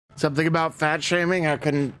Something about fat shaming? I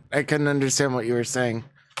couldn't understand what you were saying.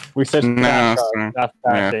 We said No, not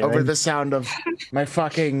fat shaming. Over the sound of my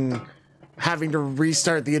fucking having to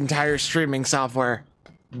restart the entire streaming software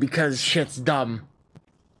because shit's dumb.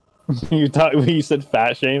 You said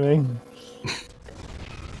fat shaming?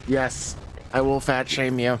 Yes, I will fat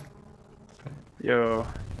shame you. Yo.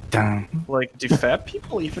 Damn. Like, do fat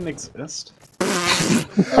people even exist?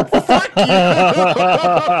 Fuck you!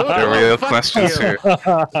 The real Fuck questions you. here.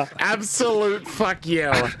 Absolute fuck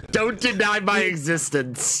you. Don't deny my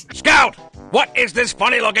existence. Scout! What is this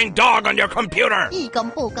funny-looking dog on your computer?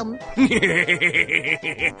 Eekum-pookum.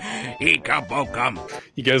 Eekum-pookum.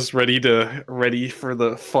 You guys ready for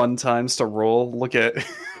the fun times to roll? Look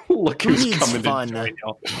who's needs coming fun? in right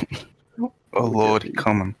now. Oh lord, he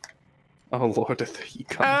coming. Oh lord, he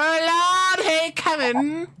coming. Oh Lord, hey,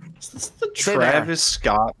 coming. Is this the Say Travis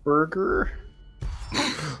Scott burger?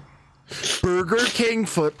 Burger King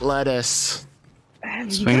foot lettuce.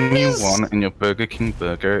 Swing me one, and your Burger King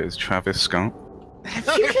burger is Travis Scott.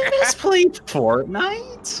 Have you guys played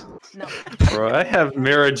Fortnite? No. Bro, I have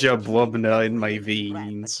Marija Blubna in my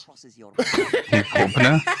veins. Hey,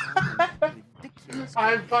 Opener?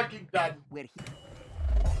 I'm fucking done.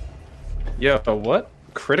 Yo, what?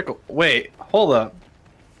 Critical. Wait, hold up.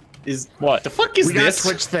 Is What? the fuck is We got this?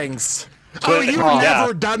 Twitch things. Oh, you've yeah.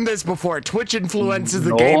 never done this before. Twitch influences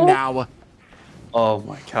the No. game now. Oh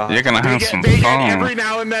my god. You're gonna They have get, some they get fun. every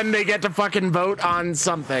now and then they get to fucking vote on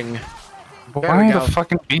something. Why we are go. the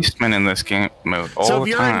fucking beastmen in this game mode all So the if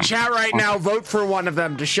you're time? in chat right now, vote for one of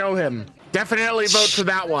them to show him. Definitely vote for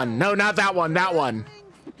that one. No, not that one. That one.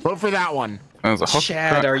 Vote for that one. There's a hook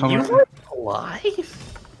Chad, track are coming. you alive?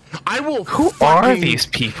 I will. Who are these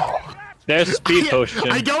people? There's a speed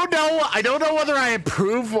potion. I don't know. I don't know whether I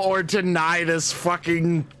approve or deny this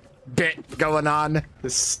fucking bit going on.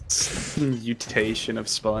 This mutation of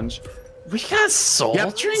sponge. We got soul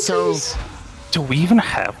Yep, drinkers? so- Do we even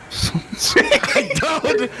have?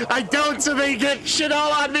 I don't, so they get shit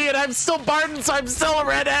all on me, and I'm still Barton, so I'm still a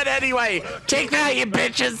redhead anyway. Take that, you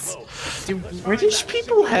bitches. Do British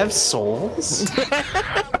people have souls?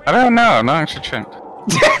 I don't know. I'm not actually checked.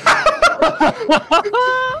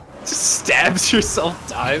 Just stabs yourself,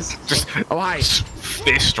 dies. Just Oh, hi.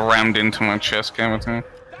 fist rammed into my chest, kind of thing.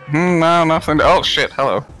 No, nothing. Oh shit!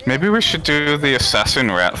 Hello. Maybe we should do the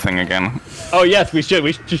assassin rat thing again. Oh yes, we should.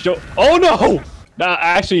 We should show. Oh no! No,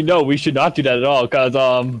 actually, no. We should not do that at all. Cause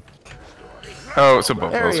Oh, it's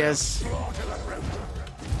above There us. he is.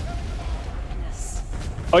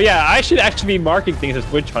 Oh yeah, I should actually be marking things as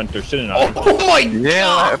witch hunter, shouldn't I? Oh my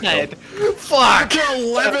Yeah, god! Fuck! After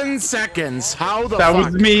 11 seconds, how the That fuck?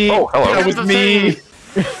 was me! Oh, hello. That was Here's the me!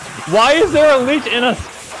 Why is there a leech in us?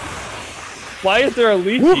 Why is there a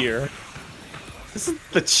leech here? This is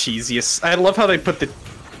the cheesiest. I love how they put the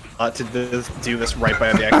to do this right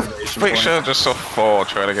by the activation Wait, point. sure, just saw 4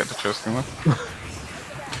 try to get to Tristan.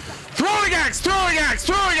 Throwing axe, throwing axe,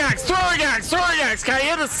 throwing axe, throwing axe, throwing axe. Can I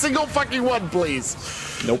hit a single fucking one, please?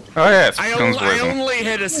 Nope. Oh yeah, it's I guns risen. only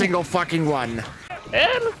hit a single fucking one.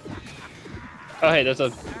 And oh hey, there's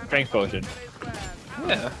a strength potion.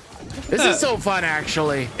 Yeah. This is so fun,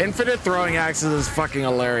 actually. Infinite throwing axes is fucking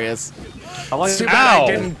hilarious. I like Too bad Ow.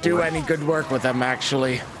 I didn't do any good work with them,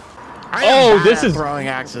 actually. I Oh, am this bad at is- throwing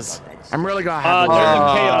axes. I'm really gonna have to There's learn.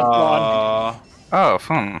 a chaos one. Oh,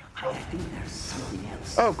 fun.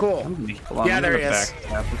 Oh, cool. Yeah, there he is.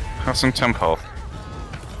 Have some temp health.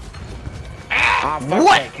 Ah, fuck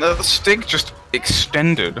What? me. The stick just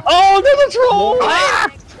extended. Oh, there's a troll! Ah,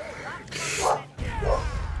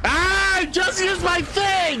 I just used my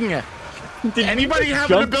thing! Did Anybody you have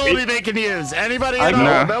an jump ability in? they can use? Anybody I at all?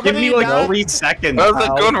 know. Nobody? Give me like No? 3 seconds. That's a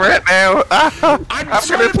pal. gun right now. Ah, I'm gonna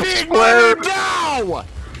trying to be explode. now!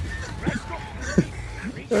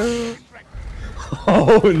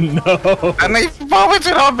 Oh no! And they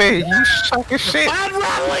vomited on me. You suck of shit. Bad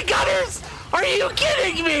rattling gunners! Are you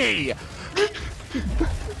kidding me?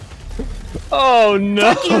 Oh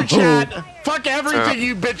no! Fuck you, chat. Fuck everything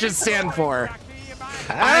you bitches stand for.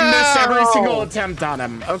 I missed every single attempt on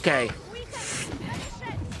him. Okay.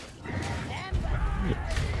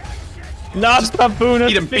 Not the boon of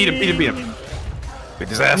Beat him, speed. beat him, beat him, beat him. Beat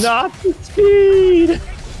his ass. Not the speed.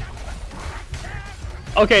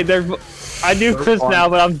 Okay, there. I do crit now,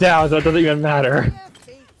 but I'm down, so it doesn't even matter.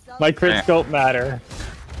 My crits Yeah. don't matter.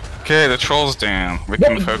 Okay, the troll's down. We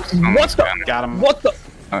can focus on What this the- guy. Got him. What the?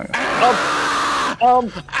 You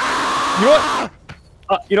know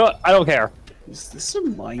what? You know what? I don't care. Is this a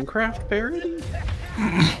Minecraft parody?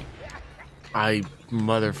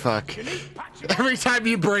 Motherfuck. Every time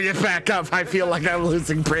you bring it back up, I feel like I'm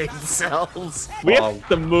losing brain cells. We have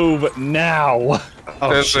to move now.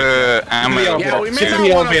 There's ammo. Yeah, we may not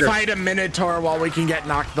want to fight a Minotaur while we can get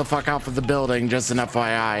knocked the fuck off of the building, just an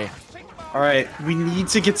FYI. Alright, we need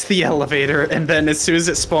to get to the elevator, and then as soon as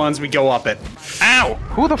it spawns, we go up it. Ow!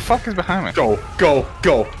 Who the fuck is behind me? Go, go,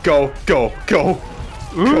 go, go, go, go.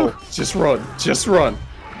 Go. Just run, just run.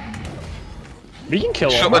 We can kill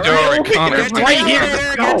him. Shut the door, we can't. Get to the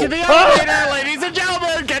elevator! Get to the elevator, ladies and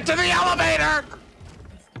gentlemen! Get to the elevator!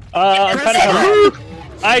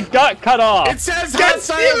 I got cut off. It says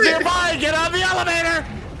hostiles nearby! Get on the elevator!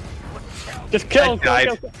 Just kill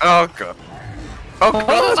him. Oh god. Oh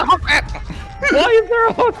god. Why is there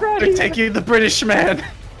a hook right They're here? taking the British man.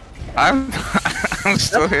 I'm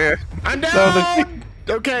still here. I'm down!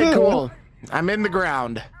 Okay, cool. I'm in the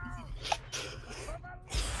ground.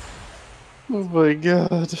 Oh my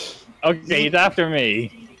god. Okay, he's after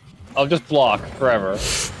me. I'll just block forever.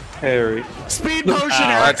 Harry. Speed potion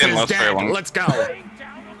that X didn't is last very dead. long. Let's go.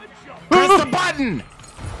 Press the button!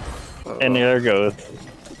 And there it goes.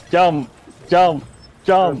 Jump, jump,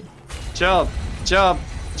 jump. Jump, jump,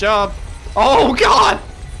 jump. Oh god!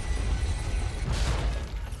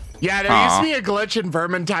 Yeah, there used to be a glitch in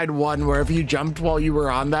Vermintide 1 where if you jumped while you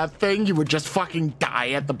were on that thing, you would just fucking die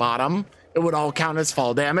at the bottom. It would all count as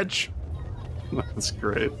fall damage. That's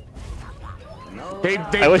great. They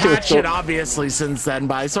patched it obviously since then,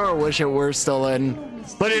 but I sort of wish it were still in.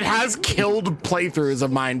 But it has killed playthroughs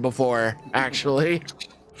of mine before, actually.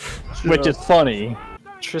 Which is funny.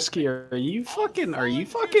 Trisky, are you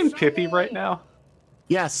fucking Pippi right now?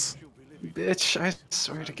 Yes. Bitch, I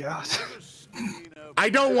swear to god. I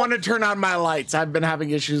don't want to turn on my lights. I've been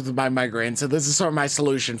having issues with my migraine, so this is sort of my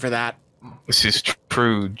solution for that. This is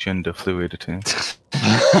true gender fluidity.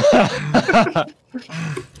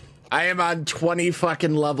 I am on 20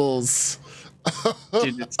 fucking levels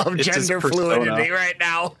Dude, of it's gender his persona. fluidity right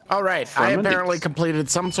now. All right, I apparently completed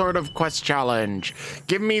some sort of quest challenge.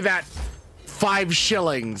 Give me that 5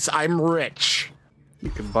 shillings. I'm rich.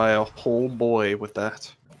 You can buy a whole boy with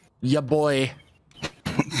that. Ya boy.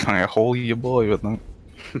 I hold your boy with them.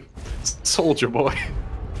 Soldier boy.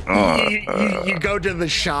 You go to the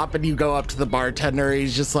shop and you go up to the bartender.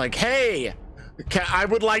 He's just like, hey, I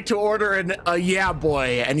would like to order a yeah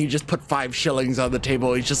boy. And you just put 5 shillings on the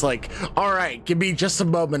table. He's just like, all right, give me just a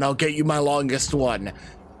moment. I'll get you my longest one.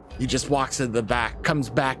 He just walks in the back, comes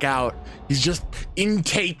back out. He's just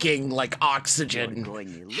intaking like oxygen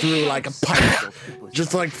through like a pipe.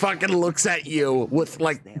 Just like fucking looks at you with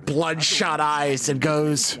like bloodshot eyes and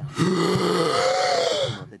goes,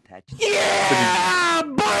 yeah,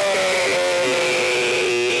 boy!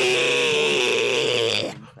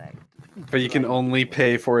 But you can only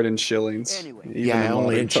pay for it in shillings. Yeah,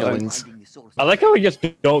 only in shillings. I like how we just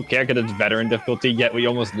don't care because it's veteran difficulty, yet we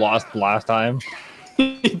almost lost last time.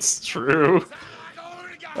 It's true.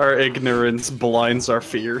 Our ignorance blinds our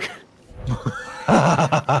fear.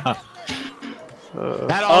 That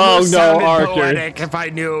almost sounded Archer. poetic if I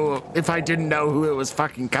didn't know who it was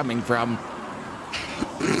fucking coming from.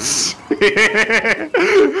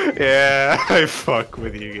 Yeah, I fuck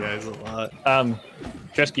with you guys a lot.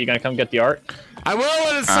 Trisky, you gonna come get the art? I will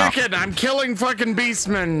in a second. I'm killing fucking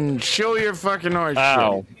beastmen. Show your fucking art.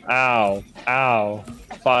 Ow, ow, ow.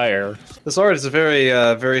 Fire. This art is very,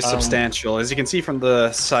 very substantial. As you can see from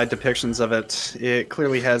the side depictions of it, it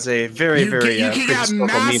clearly has a very, You very can get a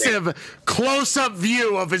historical meaning. massive close-up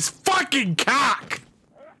view of his fucking cock.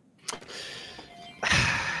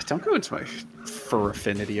 Don't go into my Fur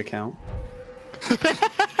Affinity account.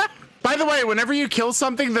 By the way, whenever you kill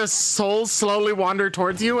something, the souls slowly wander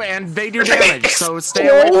towards you, and they do damage. So stay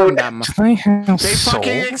away from them. They have They soul?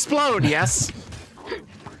 fucking explode. Yes.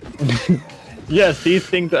 Yes, these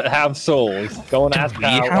things that have souls. Don't ask We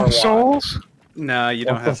how or have why. souls? No, you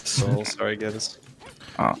don't have soul. Sorry, guys.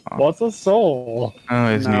 What's a soul? Oh,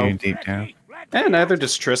 it's No. near deep down. And neither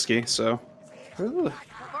does Trisky, so.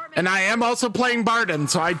 And I am also playing Barden,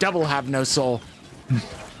 so I double have no soul.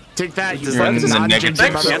 Take that, you Does You're fucking in the non-ginger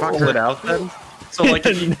negative. Can't pull it motherfucker. out then? So like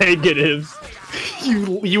Negatives.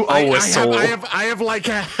 you owe a soul. I have like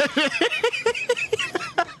a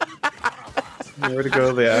Where to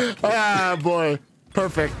go there? ah boy,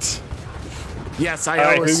 perfect. Yes, I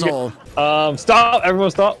Alright, owe a who soul. Stop! Everyone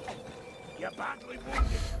stop!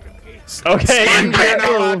 Okay, And you're not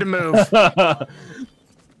allowed to move. All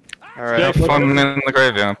right, Have fun in the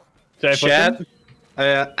graveyard. Chad.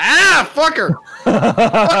 Fucker!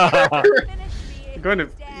 Fucker! I'm going to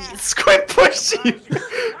quit pushing.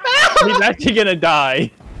 He's actually gonna die.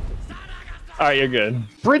 Alright, you're good.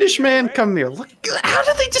 British man, come here. Look, how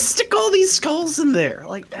did they just stick all these skulls in there?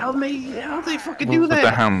 Like, how they fucking do that? With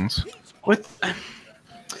the hands. With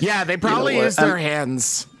Yeah, they probably use their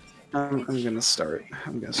hands. I'm gonna start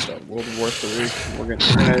World War III. We're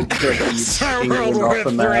gonna Start World War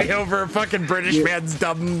III over a fucking British man's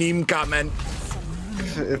dumb meme comment.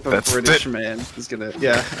 If a British man is gonna,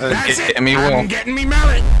 That's it. Get me I'm warm. getting me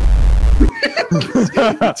mallet.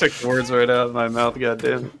 I took the words right out of my mouth.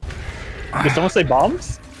 Goddamn. Did someone say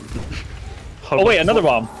bombs? Oh wait, another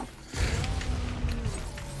bomb.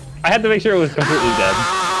 I had to make sure it was completely dead.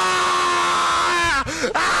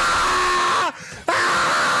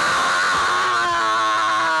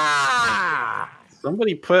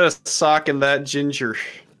 Somebody put a sock in that ginger.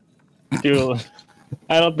 Dude,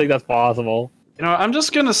 I don't think that's possible. You know, I'm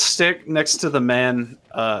just gonna stick next to the man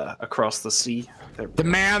across the sea. The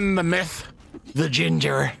man, the myth, the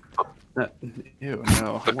ginger. Ew,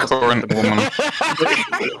 no. The current woman.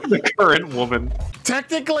 The current woman.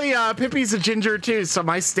 Technically, Pippi's a ginger too, so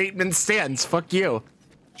my statement stands. Fuck you.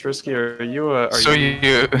 Trisky, are you So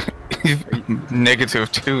you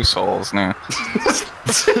negative 2 souls now.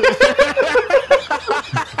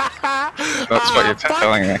 That's what you're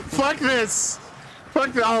telling me. Fuck this.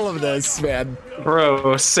 Fuck all of this, man.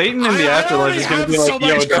 Bro, Satan in the afterlife is gonna be like, so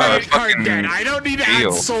yo, much credit card fucking debt. I don't need to add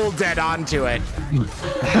deal. soul debt onto it.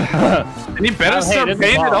 and you better start this is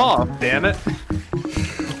paying it wrong. off, damn it.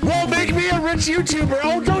 Well, make me a rich YouTuber.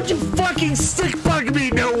 Oh, don't you fucking stick bug me,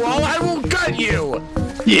 Noel. I will gut you.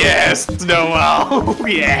 Yes, Noel.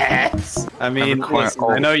 Yes. I mean, quite listen,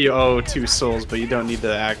 old. I know you owe 2 souls, but you don't need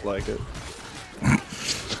to act like it.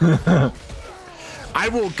 I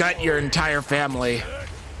will gut your entire family.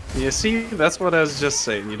 You see, that's what I was just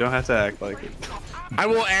saying. You don't have to act like it. I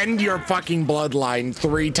will end your fucking bloodline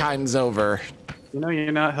 3 times over. You know,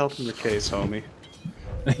 you're not helping the case, homie.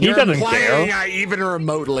 He You're doesn't implying care. I even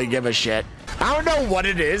remotely give a shit. I don't know what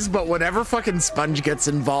it is, but whenever fucking Sponge gets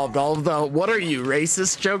involved, all of the "what are you,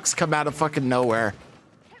 racist" jokes come out of fucking nowhere.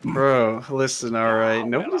 Bro, listen, alright.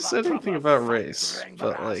 Nobody said anything about race.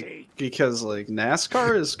 But, like, because, like,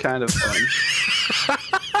 NASCAR is kind of fun.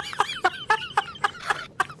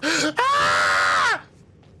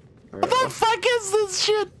 What the fuck is this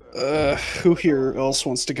shit? Who here else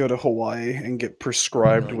wants to go to Hawaii and get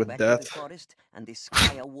prescribed with death?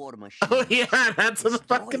 Oh yeah, that's a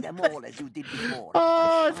fucking thing.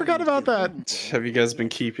 Oh, I forgot about that. Have you guys been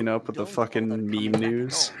keeping up with the fucking meme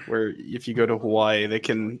news? Where if you go to Hawaii,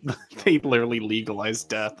 they literally legalize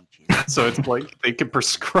death. So it's like they can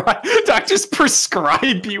prescribe, doctors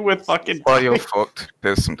prescribe you with fucking. While you're fucked,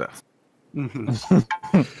 there's some death.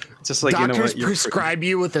 Just like, Doctors you know what, prescribe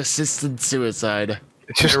you with assisted suicide.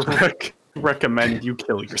 Just recommend you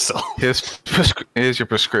kill yourself. here's your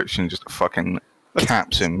prescription. Just fucking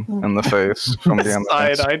caps him in the face from the end.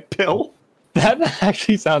 Cyanide pill. That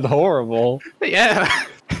actually sounds horrible. Yeah.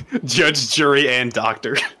 Judge, jury, and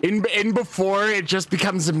doctor. In before it just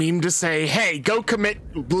becomes a meme to say, "Hey, go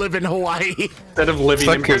live in Hawaii." Instead of living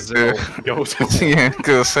in Brazil, go to. Yeah,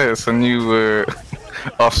 gonna say it's a new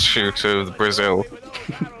offshoot of Brazil.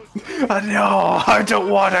 No, I don't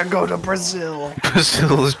want to go to Brazil.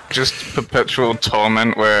 Brazil is just perpetual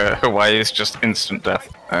torment, where Hawaii is just instant death.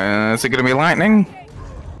 Is it gonna be lightning?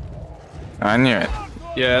 I knew it.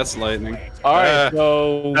 Yeah, it's lightning. Alright,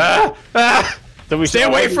 so... So we Stay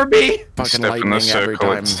away from me! Fucking Step in the lightning every circle,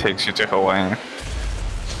 time. it takes you to Hawaii.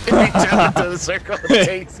 Every time into the circle, it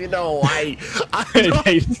takes you to Hawaii.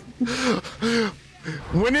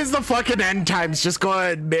 When is the fucking end times? Just go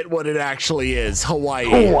ahead and admit what it actually is. Hawaii.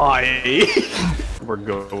 Hawaii. We're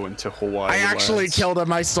going to Hawaii. I actually lads. killed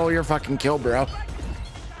him. I stole your fucking kill, bro.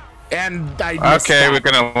 And I missed Okay, that. we're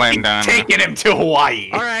gonna land down. Taking him to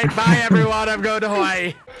Hawaii. All right, bye everyone. I'm going to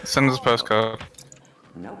Hawaii. Send us a postcard.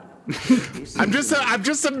 I'm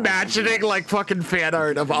just imagining like fucking fan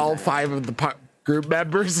art of all 5 of the group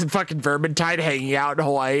members and fucking Vermintide hanging out in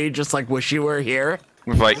Hawaii, just like wish you were here.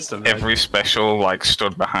 With like Just imagine. every special like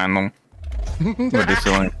stood behind them. Ready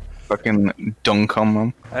to like fucking dunk on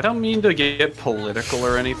them. I don't mean to get political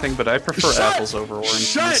or anything, but I prefer Shut- apples over oranges.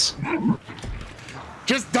 Shut!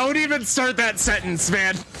 Just don't even start that sentence,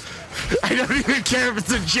 man. I don't even care if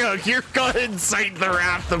it's a joke. You're going to incite the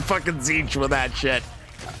wrath of fucking Zeech with that shit.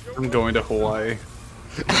 I'm going to Hawaii.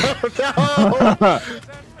 No!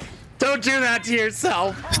 Don't do that to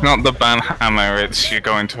yourself. It's not the banhammer, it's you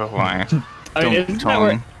going to Hawaii. I mean, Dunk isn't that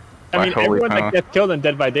where, Tom. I mean, Holy everyone power. that gets killed in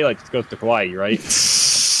Dead by Daylight just goes to Hawaii, right?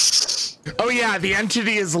 Oh yeah, the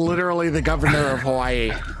entity is literally the governor of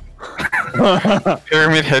Hawaii.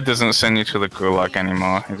 Pyramid Head doesn't send you to the gulag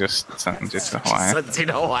anymore. He just sends you to Hawaii. Sends you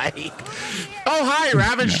to Hawaii. Oh, hi,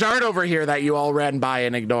 Ravaged Art over here that you all ran by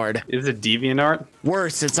and ignored. Is it DeviantArt?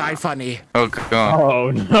 Worse, it's iFunny. Oh god.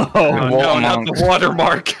 Oh no. Oh, no, not the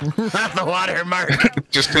watermark. Not the watermark.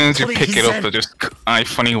 Just as soon as you Please pick it up, send- it just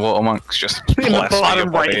funny watermarks just In the plaster your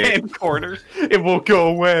bottom body. right-hand corner. It won't go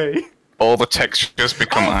away. All the textures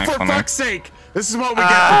become Oh, for iFunny. fuck's sake. This is what we get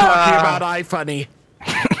for talking about iFunny.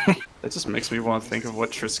 That just makes me want to think of what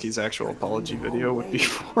Trisky's actual apology video would be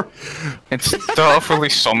for. It'd start off really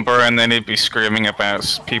somber, and then he'd be screaming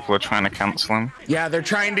about people are trying to cancel him. Yeah, they're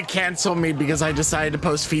trying to cancel me because I decided to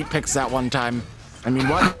post feet pics that one time. I mean,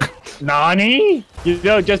 what? Nani? You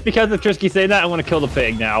know, just because of Trisky saying that, I want to kill the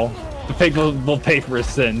pig now. The pig will pay for his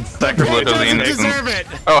sins. It Literally doesn't innocent. deserve it.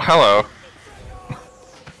 Oh, hello.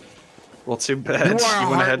 Well, too You bad. are a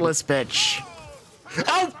went ahead. heartless bitch.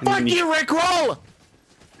 Oh, fuck you, Rickroll!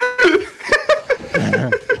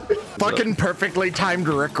 Fucking perfectly timed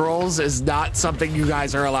Rickrolls is not something you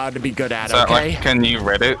guys are allowed to be good at, Is that okay? like a new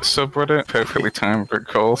Reddit subreddit? Perfectly timed Rick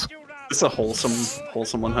calls. It's a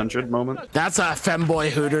wholesome 100 moment. That's a Femboy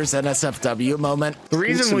Hooters NSFW moment. The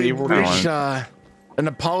reason to we me, we're wish an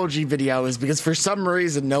apology video is because for some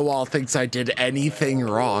reason Noel thinks I did anything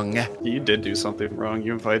wrong. You did do something wrong.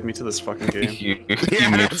 You invited me to this fucking game. You Yeah,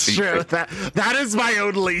 made that's true. That is my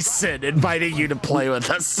only sin, inviting you to play with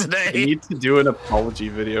us You today. need to do an apology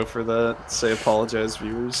video for that. Say apologize,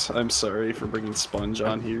 viewers. I'm sorry for bringing Sponge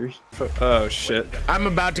on here. Oh shit. I'm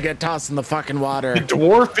about to get tossed in the fucking water.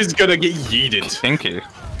 Dwarf is gonna get yeeted. Thank you.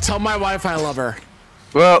 Tell my wife I love her.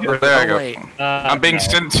 Well, there I Oh, go. wait. I'm being no.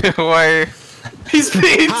 sent away. He's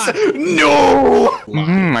being no.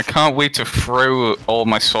 I can't wait to throw all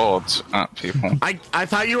my swords at people. I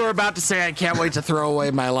thought you were about to say I can't wait to throw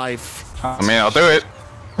away my life. I mean, I'll do it.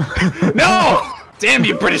 No! Damn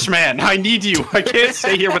you, British man! I need you. I can't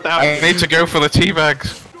stay here without I you. need to go for the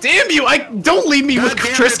teabags. Damn you! Don't leave me with God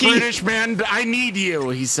damn it, Trisky. British man, I need you,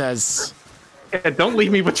 he says. Yeah, don't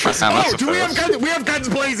leave me with Trisky. That's Oh, a do we have first. guns? We have guns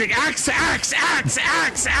blazing. Axe, axe, axe,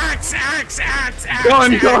 axe, axe, axe, axe, axe.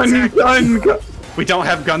 Gun, axe, gun, axe. gun. We don't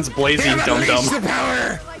have guns blazing, Damn it, dum unleash dum. the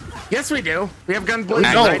power. Yes, we do. We have guns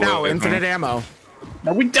blazing No. right now. Infinite ammo.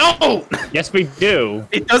 No, we don't. Yes, we do.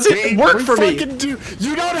 It doesn't work We for me. fucking do.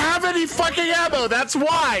 You don't have any fucking ammo. That's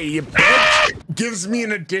why. You bitch. Gives me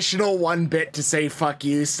an additional 1 bit to say fuck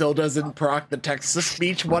you. Still doesn't proc the text to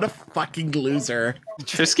speech. What a fucking loser.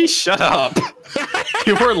 Trisky, shut up.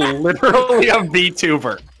 You were literally a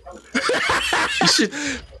VTuber. You should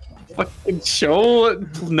fucking show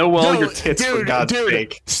Noel your tits for God's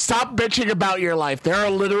sake. Stop bitching about your life. There are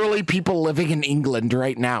literally people living in England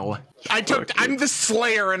right now. I'm the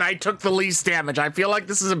Slayer and I took the least damage. I feel like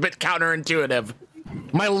this is a bit counterintuitive.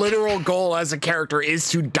 My literal goal as a character is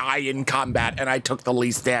to die in combat and I took the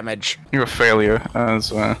least damage. You're a failure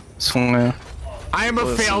as Slayer. I am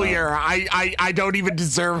a failure. I don't even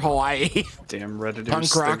deserve Hawaii. Damn Redditors, Punk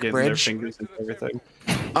they're rock getting their bridge. fingers into everything.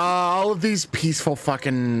 All of these peaceful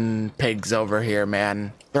fucking pigs over here,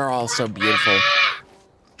 man. They're all so beautiful.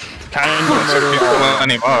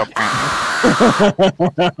 Anymore.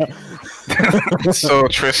 So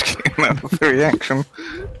Trisky, that's the reaction.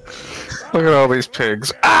 Look at all these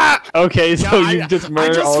pigs. Ah! Okay, so Yeah, you just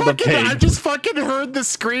murder all the I pigs. just fucking heard the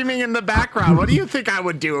screaming in the background. What do you think I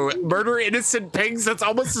would do? Murder innocent pigs? That's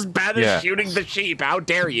almost as bad as Yeah. shooting the sheep. How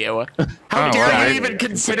dare you? How Oh, dare wow. you even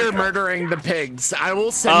consider murdering the pigs? I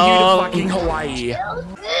will send you to fucking Hawaii.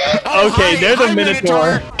 Oh, Okay, hi- there's hi, a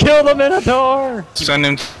Minotaur. Kill the Minotaur! Send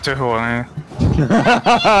him to Hawaii.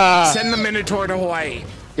 Send the Minotaur to Hawaii.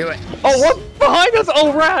 Do it. Oh, what's behind us?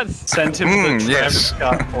 Oh, rats! Send him to the Travis yes.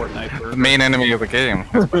 Scott Fortnite. The main enemy of the game.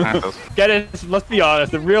 is behind us. Get it? Let's be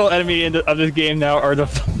honest. The real enemy of this game now are the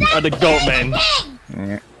goatmen.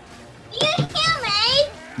 Yeah. You kill me!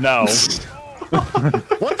 No.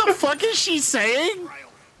 What the fuck is she saying?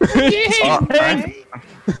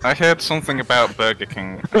 I heard something about Burger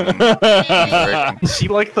King. Is she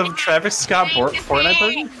like the Travis Scott Fortnite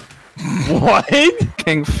version? What?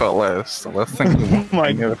 King Fellas. I was thinking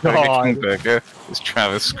my Burger God. King burger is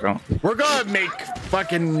Travis Scott. We're gonna make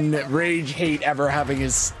fucking Rage hate ever having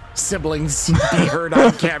his siblings be heard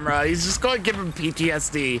on camera. He's just gonna give him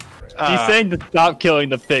PTSD. He's saying to stop killing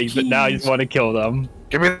the pigs, but now you just want to kill them.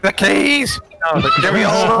 Give me the keys! Give me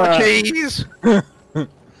all the keys!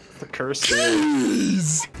 The curse.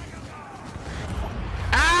 Jeez.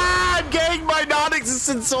 Ah, I'm getting my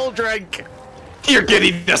non-existent soul drink. You're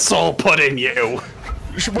getting the soul put in you.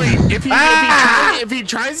 Wait, if he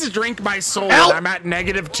tries to drink my soul Help! and I'm at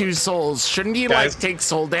 -2 souls, shouldn't he Guys. like take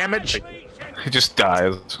soul damage? He just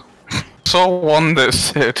dies. saw one that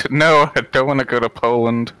said, "No, I don't want to go to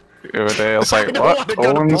Poland." The other day, I was I like, don't "What? wanna go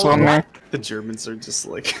to Poland's on Poland." there?" The Germans are just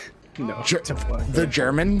like, no. The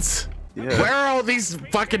Germans? Yeah. Where are all these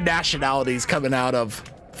fucking nationalities coming out of?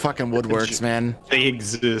 Fucking woodworks, man. They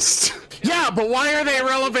exist. Yeah, but why are they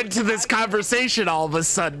relevant to this conversation all of a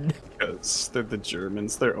sudden? Because they're the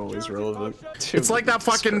Germans. They're always relevant. It's like that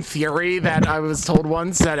fucking theory that I was told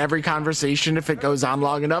once that every conversation, if it goes on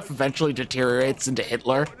long enough, eventually deteriorates into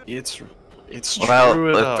Hitler. It's Well,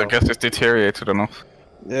 true I enough. guess it's deteriorated enough.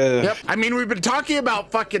 Yeah. Yep. I mean, we've been talking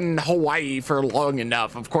about fucking Hawaii for long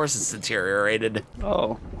enough. Of course it's deteriorated.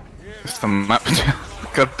 Oh. It's the map.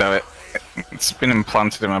 God damn it. It's been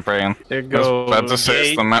implanted in my brain. There I was about to goes say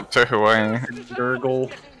it's the map to Hawaii.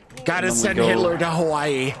 Gurgle. Gotta And then we send go- Hitler to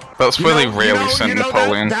Hawaii. That's where they really sent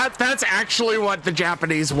Napoleon. That's actually what the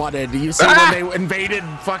Japanese wanted. You see, when they invaded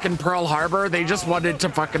fucking Pearl Harbor, they just wanted to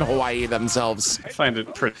fucking Hawaii themselves. I find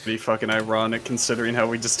it pretty fucking ironic considering how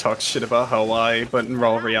we just talk shit about Hawaii, but in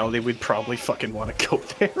all reality, we'd probably fucking want to go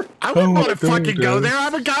there. I wouldn't want to fucking go there.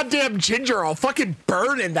 I'm a goddamn ginger. I'll fucking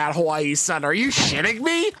burn in that Hawaii sun. Are you shitting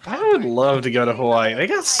me? I would love to go to Hawaii. They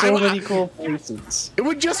got so many cool places. It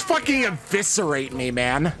would just fucking eviscerate me,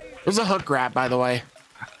 man. It was a hook rat, by the way.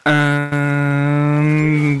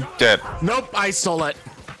 Dead. Nope, I stole it.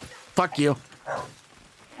 Fuck you.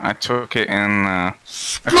 I took it in,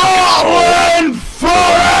 Scotland forever!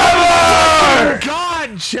 Oh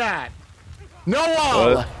God, chat.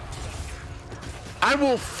 Noel. What? I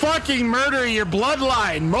will fucking murder your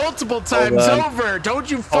bloodline multiple times on. over.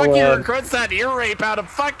 Don't you fucking on. regrets that ear rape out of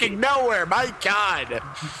fucking nowhere. My God.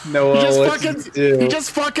 No, He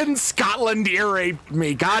just fucking Scotland ear raped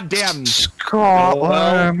me. Goddamn.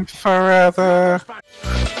 Scotland forever.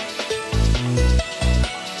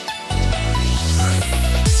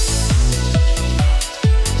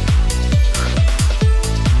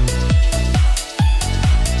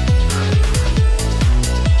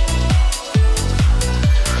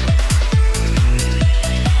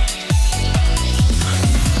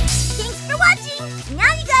 Thanks for watching.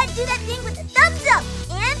 Now you gotta do that thing with the thumbs up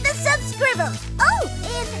and the subscribe. Oh,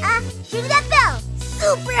 and ring that bell.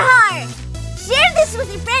 Super hard. Share this with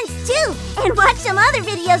your friends too, and watch some other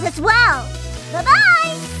videos as well. Bye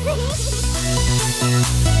bye.